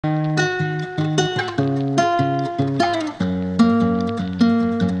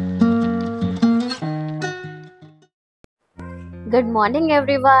Good morning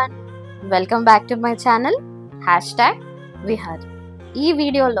everyone. Welcome back to my channel #Vihari. ఈ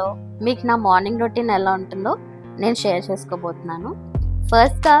వీడియోలో మీకు నా మార్నింగ్ రొటీన్ ఎలా ఉంటుందో నేను షేర్ చేసుకోబోతున్నాను.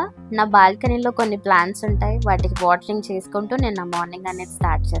 ఫస్ట్గా నా బాల్కనీలో కొన్ని ప్లాంట్స్ ఉంటాయి, వాటికి వాటరింగ్ చేసుకుంటూ నేను నా మార్నింగ్ అనేది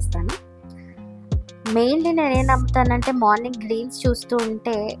స్టార్ట్ చేస్తాను. మెయిన్లీ నేనేం నమ్ముతానంటే మార్నింగ్ గ్రీన్స్ చూస్తూ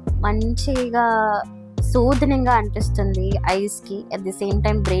ఉంటే మంచిగా సూదనింగ్గా అనిపిస్తుంది ఐస్కి, at the same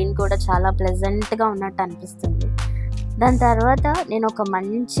time brain కూడా చాలా ప్లెజెంట్గా ఉన్నట్టు అనిపిస్తుంది. దాని తర్వాత నేను ఒక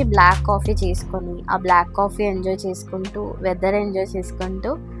మంచి బ్లాక్ కాఫీ చేసుకొని ఆ బ్లాక్ కాఫీ ఎంజాయ్ చేసుకుంటూ వెదర్ ఎంజాయ్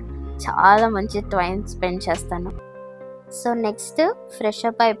చేసుకుంటూ చాలా మంచి టైం స్పెండ్ చేస్తాను. సో నెక్స్ట్ ఫ్రెష్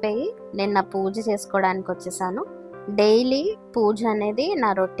అప్ అయిపోయి నేను నా పూజ చేసుకోవడానికి వచ్చేసాను. డైలీ పూజ అనేది నా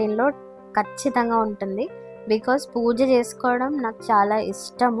రొటీన్లో ఖచ్చితంగా ఉంటుంది. బికాస్ పూజ చేసుకోవడం నాకు చాలా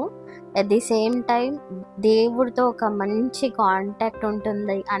ఇష్టము. అట్ ది సేమ్ టైం దేవుడితో ఒక మంచి కాంటాక్ట్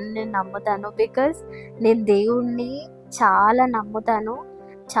ఉంటుంది అని నేను నమ్ముతాను. బికాస్ నేను దేవుడిని చాలా నమ్ముతాను.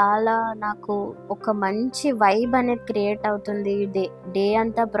 చాలా నాకు ఒక మంచి వైబ్ అనేది క్రియేట్ అవుతుంది. డే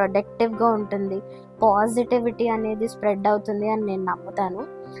అంతా ప్రొడక్టివ్గా ఉంటుంది, పాజిటివిటీ అనేది స్ప్రెడ్ అవుతుంది అని నేను నమ్ముతాను.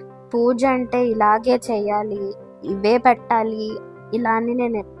 పూజ అంటే ఇలాగే చేయాలి, ఇవే పెట్టాలి ఇలా అని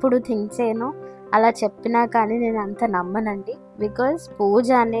నేను ఎప్పుడు థింక్ చేయను. అలా చెప్పినా కానీ నేను అంత నమ్మనండి. బికాజ్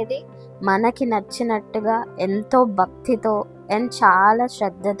పూజ అనేది మనకి నచ్చినట్టుగా ఎంతో భక్తితో అండ్ చాలా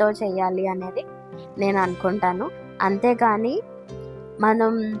శ్రద్ధతో చేయాలి అనేది నేను అనుకుంటాను. అంతేకాని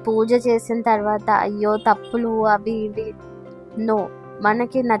మనం పూజ చేసిన తర్వాత అయ్యో తప్పులు అవి ఇవి నో,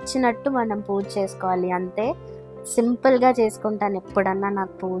 మనకి నచ్చినట్టు మనం పూజ చేసుకోవాలి అంతే. సింపుల్గా చేసుకుంటాను ఎప్పుడన్నా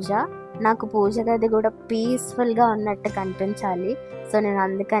నాకు పూజ గది కూడా పీస్ఫుల్గా ఉన్నట్టు కనిపించాలి. సో నేను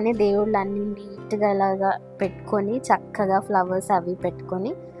అందుకని దేవుళ్ళు అన్నీ నీట్గా ఇలాగా పెట్టుకొని చక్కగా ఫ్లవర్స్ అవి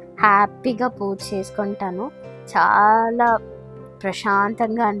పెట్టుకొని హ్యాపీగా పూజ చేసుకుంటాను. చాలా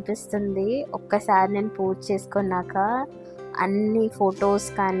ప్రశాంతంగా అనిపిస్తుంది. ఒక్కసారి నేను పూజ చేసుకున్నాక అన్ని ఫొటోస్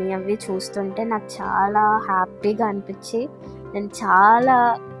కానీ అవి చూస్తుంటే నాకు చాలా హ్యాపీగా అనిపించి నేను చాలా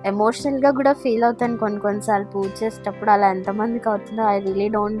ఎమోషనల్గా కూడా ఫీల్ అవుతాను కొన్నిసార్లు పూజ చేసేటప్పుడు. అలా ఎంతమందికి అవుతుందో I really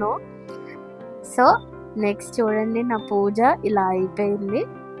don't know. So next చూడండి, నా పూజ ఇలా అయిపోయింది.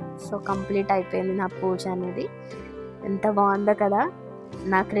 సో కంప్లీట్ అయిపోయింది నా పూజ అనేది. ఎంత బాగుందో కదా.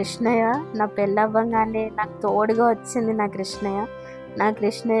 నా కృష్ణయ్య నా పెళ్ళవ్వంగానే నాకు తోడుగా వచ్చింది నా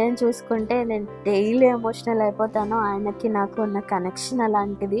కృష్ణయ్యని చూసుకుంటే నేను డైలీ ఎమోషనల్ అయిపోతాను. ఆయనకి నాకు ఉన్న కనెక్షన్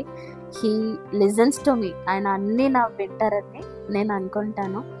అలాంటిది. హీ లిజన్స్ టు మీ, ఆయన అన్నీ నా వింటారని నేను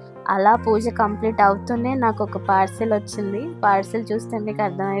అనుకుంటాను. అలా పూజ కంప్లీట్ అవుతూనే నాకు ఒక పార్సిల్ వచ్చింది. పార్సిల్ చూస్తే మీకు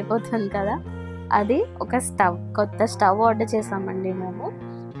అర్థమైపోతుంది కదా, అది ఒక కొత్త స్టవ్ ఆర్డర్ చేసామండి మేము.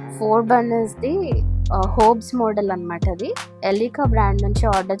 4 బర్నర్స్ది హోబ్స్ మోడల్ అనమాట. అది ఎలికా బ్రాండ్ నుంచి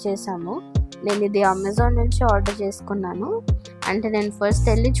ఆర్డర్ చేసాము. నేను ఇది అమెజాన్ నుంచి ఆర్డర్ చేసుకున్నాను. అంటే నేను ఫస్ట్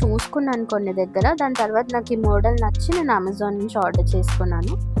వెళ్ళి చూసుకున్నాను కొన్ని దగ్గర, దాని తర్వాత నాకు ఈ మోడల్ నచ్చి నేను అమెజాన్ నుంచి ఆర్డర్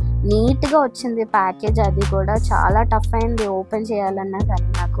చేసుకున్నాను. నీట్గా వచ్చింది ప్యాకేజ్, అది కూడా చాలా టఫ్ అయింది ఓపెన్ చేయాలన్నా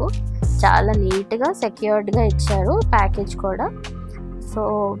కానీ నాకు చాలా నీట్గా సెక్యూర్డ్గా ఇచ్చారు ప్యాకేజ్ కూడా. సో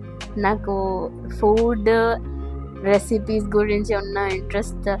నాకు ఫుడ్ రెసిపీస్ గురించి ఉన్న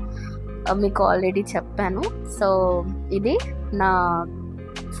ఇంట్రెస్ట్ మీకు ఆల్రెడీ చెప్పాను. సో ఇది నా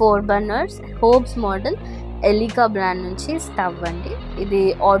 4 బర్నర్స్ హోబ్స్ మోడల్ ఎలికా బ్రాండ్ నుంచి స్టవ్ అండి. ఇది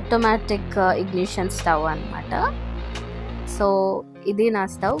ఆటోమేటిక్ ఇగ్నిషన్ స్టవ్ అనమాట. సో ఇది నా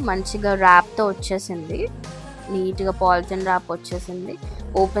స్టవ్ మంచిగా ర్యాప్తో వచ్చేసింది, నీట్గా పాలిథిన్ ర్యాప్ వచ్చేసింది.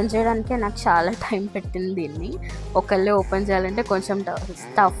 ఓపెన్ చేయడానికే నాకు చాలా టైం పెట్టింది. దీన్ని ఒకళ్ళే ఓపెన్ చేయాలంటే కొంచెం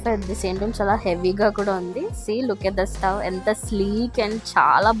stuff at the same time చాలా హెవీగా కూడా ఉంది. See look at the stove, ఎంత స్లీక్ అండ్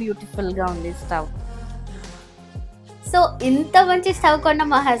చాలా బ్యూటిఫుల్గా ఉంది స్టవ్. సో ఇంత మంచి స్టవ్ కొన్న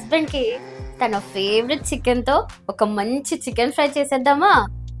మా హస్బెండ్కి తన ఫేవరెట్ చికెన్తో ఒక మంచి చికెన్ ఫ్రై చేసేద్దామా?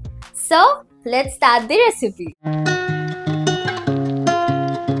 So let's start the recipe.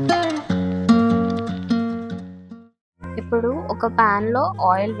 ఇప్పుడు ఒక ప్యాన్లో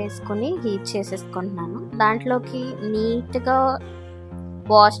ఆయిల్ వేసుకొని హీట్ చేసేసుకుంటున్నాను. దాంట్లోకి నీట్గా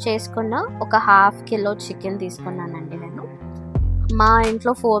వాష్ చేసుకున్న ఒక 1/2 కిలో చికెన్ తీసుకున్నానండి. నేను మా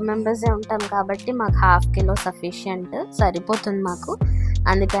ఇంట్లో 4 మెంబర్సే ఉంటాం కాబట్టి మాకు 1/2 కిలో సఫిషియంట్, సరిపోతుంది మాకు.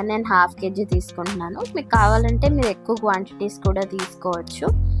 అందుకని నేను 1/2 kg తీసుకుంటున్నాను. మీకు కావాలంటే మీరు ఎక్కువ క్వాంటిటీస్ కూడా తీసుకోవచ్చు.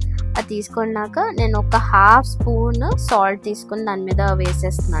 అది తీసుకున్నాక నేను ఒక 1/2 స్పూన్ సాల్ట్ తీసుకుని దాని మీద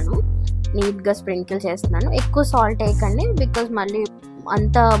వేసేస్తున్నాను. నీట్గా స్ప్రింకిల్ చేస్తున్నాను. ఎక్కువ సాల్ట్ వేయకండి, బికాజ్ మళ్ళీ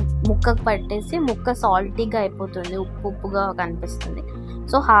అంత ముక్కకు పట్టేసి ముక్క సాల్టీగా అయిపోతుంది, ఉప్పుగా కనిపిస్తుంది.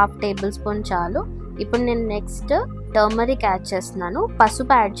 సో 1/2 టేబుల్ స్పూన్ చాలు. ఇప్పుడు నేను నెక్స్ట్ టర్మరిక్ యాడ్ చేస్తున్నాను,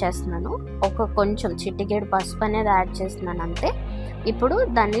 పసుపు యాడ్ చేస్తున్నాను. ఒక కొంచెం చిటికెడు పసుపు అనేది యాడ్ చేస్తున్నాను అంతే. ఇప్పుడు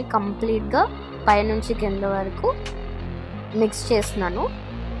దాన్ని కంప్లీట్గా పైనుంచి కింద వరకు మిక్స్ చేస్తున్నాను.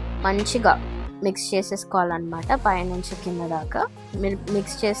 మంచిగా మిక్స్ చేసేసుకోవాలన్నమాట పైనుంచి కింద దాకా. మీరు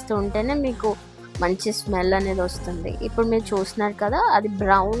మిక్స్ చేస్తూ ఉంటేనే మీకు మంచి స్మెల్ అనేది వస్తుంది. ఇప్పుడు మీరు చూస్తున్నారు కదా, అది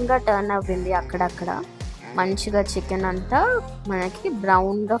బ్రౌన్గా టర్న్ అవ్వింది. అక్కడక్కడ మంచిగా చికెన్ అంతా మనకి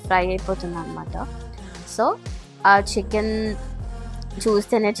బ్రౌన్గా ఫ్రై అయిపోతుంది అనమాట. సో ఆ చికెన్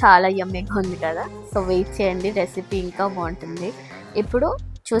చూస్తేనే చాలా యమ్మీగా ఉంది కదా. సో వెయిట్ చేయండి, రెసిపీ ఇంకా బాగుంటుంది. ఇప్పుడు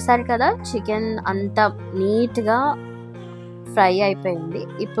చూసారు కదా, చికెన్ అంతా నీట్గా ఫ్రై అయిపోయింది.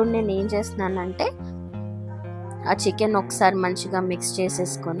 ఇప్పుడు నేను ఏం చేస్తున్నానంటే ఆ చికెన్ ఒకసారి మంచిగా మిక్స్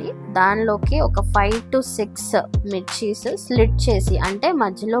చేసేసుకొని దానిలోకి ఒక 5 to 6 మిర్చీస్ స్లిట్ చేసి అంటే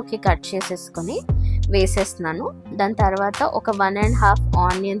మధ్యలోకి కట్ చేసేసుకొని వేసేస్తున్నాను. దాని తర్వాత ఒక 1.5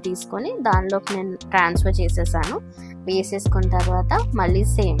 ఆనియన్ తీసుకొని దానిలోకి నేను ట్రాన్స్ఫర్ చేసేసాను. వేసేసుకున్న తర్వాత మళ్ళీ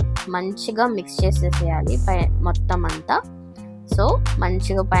సేమ్ మంచిగా మిక్స్ చేసేసేయాలి మొత్తం అంతా. సో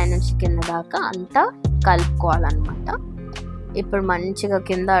మంచిగా పైనుంచి కింద దాకా అంతా కలుపుకోవాలన్నమాట. ఇప్పుడు మంచిగా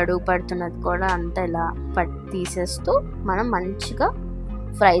కింద అడుగు పడుతున్నది కూడా అంతా ఇలా తీసేస్తూ మనం మంచిగా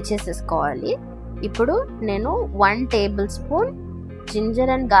ఫ్రై చేసేసుకోవాలి. ఇప్పుడు నేను 1 table spoon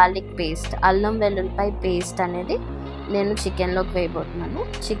ginger and garlic paste, అల్లం వెల్లుల్లిపాయ పేస్ట్ అనేది నేను చికెన్లోకి వేయబోతున్నాను.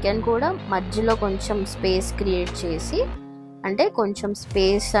 చికెన్ కూడా మధ్యలో కొంచెం స్పేస్ క్రియేట్ చేసి, అంటే కొంచెం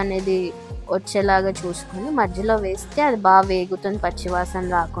స్పేస్ అనేది వచ్చేలాగా చూసుకొని మధ్యలో వేస్తే అది బాగా వేగుతుంది, పచ్చివాసన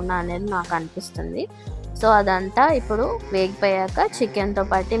రాకుండా అనేది నాకు అనిపిస్తుంది. సో అదంతా ఇప్పుడు వేగిపోయాక చికెన్తో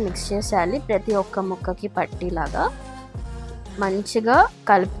పాటు మిక్స్ చేసేయాలి. ప్రతి ఒక్క ముక్కకి పట్టేలాగా మంచిగా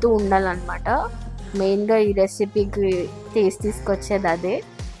కలుపుతూ ఉండాలన్నమాట. మెయిన్గా ఈ రెసిపీకి టేస్ట్ తీసుకొచ్చేది అదే,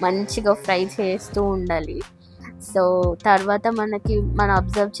 మంచిగా ఫ్రై చేస్తూ ఉండాలి. సో తర్వాత మనం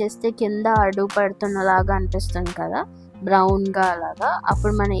అబ్జర్వ్ చేస్తే కింద అడుగు పడుతున్నలాగా అనిపిస్తుంది కదా, బ్రౌన్గా అలాగా.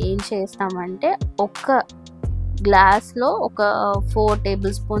 అప్పుడు మనం ఏం చేస్తామంటే ఒక గ్లాస్లో ఒక 4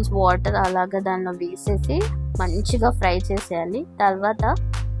 టేబుల్ స్పూన్స్ వాటర్ అలాగా దానిలో వేసేసి మంచిగా ఫ్రై చేసేయాలి. తర్వాత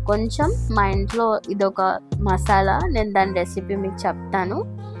కొంచెం మా ఇంట్లో ఇదొక మసాలా, నేను దాని రెసిపీ మీకు చెప్తాను.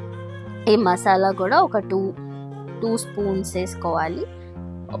 ఈ మసాలా కూడా ఒక 2 స్పూన్స్ వేసుకోవాలి.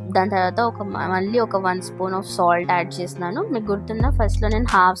 దాని తర్వాత మళ్ళీ ఒక 1 స్పూన్ ఆఫ్ సాల్ట్ యాడ్ చేసినాను. మీకు గుర్తున్నా ఫస్ట్లో నేను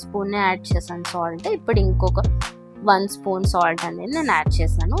 1/2 స్పూన్ యాడ్ చేశాను సాల్ట్. ఇప్పుడు ఇంకొక 1 స్పూన్ సాల్ట్ అనేది నేను యాడ్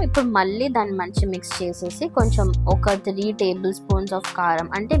చేశాను. ఇప్పుడు మళ్ళీ దాన్ని మంచి మిక్స్ చేసేసి కొంచెం ఒక 3 టేబుల్ స్పూన్స్ ఆఫ్ కారం,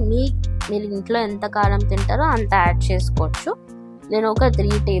 అంటే మీరు ఇంట్లో ఎంత కారం తింటారో అంత యాడ్ చేసుకోవచ్చు. నేను ఒక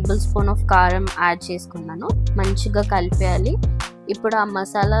 3 టేబుల్ స్పూన్ ఆఫ్ కారం యాడ్ చేసుకున్నాను. మంచిగా కలిపేయాలి. ఇప్పుడు ఆ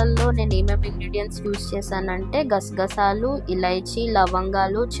మసాలాల్లో నేను ఏమేమి ఇంగ్రీడియంట్స్ యూస్ చేశానంటే గసగసాలు, ఇలైచీ,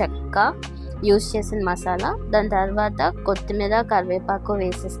 లవంగాలు, చెక్క యూస్ చేసిన మసాలా. దాని తర్వాత కొత్తిమీర, కరివేపాకు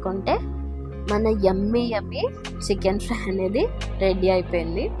వేసేసుకుంటే మన యమ్మీ చికెన్ ఫ్రై అనేది రెడీ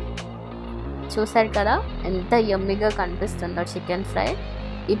అయిపోయింది. చూసారు కదా ఎంత యమ్మీగా కనిపిస్తుందో చికెన్ ఫ్రై.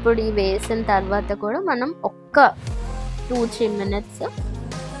 ఇప్పుడు ఈ వేసిన తర్వాత కూడా మనం ఒక్క 2-3 మినిట్స్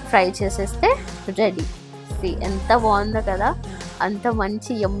ఫ్రై చేసేస్తే రెడీ. ఎంత బాగుందో కదా, అంత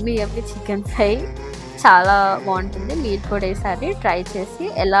మంచి యమ్మీ చికెన్ ఫ్రై చాలా బాగుంటుంది. మీరు కూడా ఈసారి ట్రై చేసి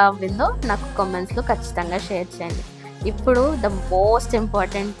ఎలా అవ్విందో నాకు కామెంట్స్లో ఖచ్చితంగా షేర్ చేయండి. ఇప్పుడు ద మోస్ట్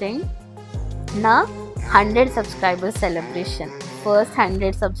ఇంపార్టెంట్ థింగ్, నా 100 subscribers celebration, first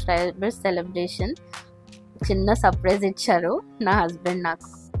 100 subscribers celebration చిన్న సర్ప్రైజ్ ఇచ్చారు నా హస్బెండ్ నాకు.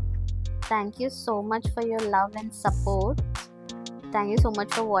 Thank you so much for your love and support. Thank you so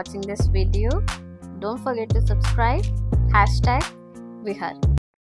much for watching this video. Don't forget to subscribe. #Vihari.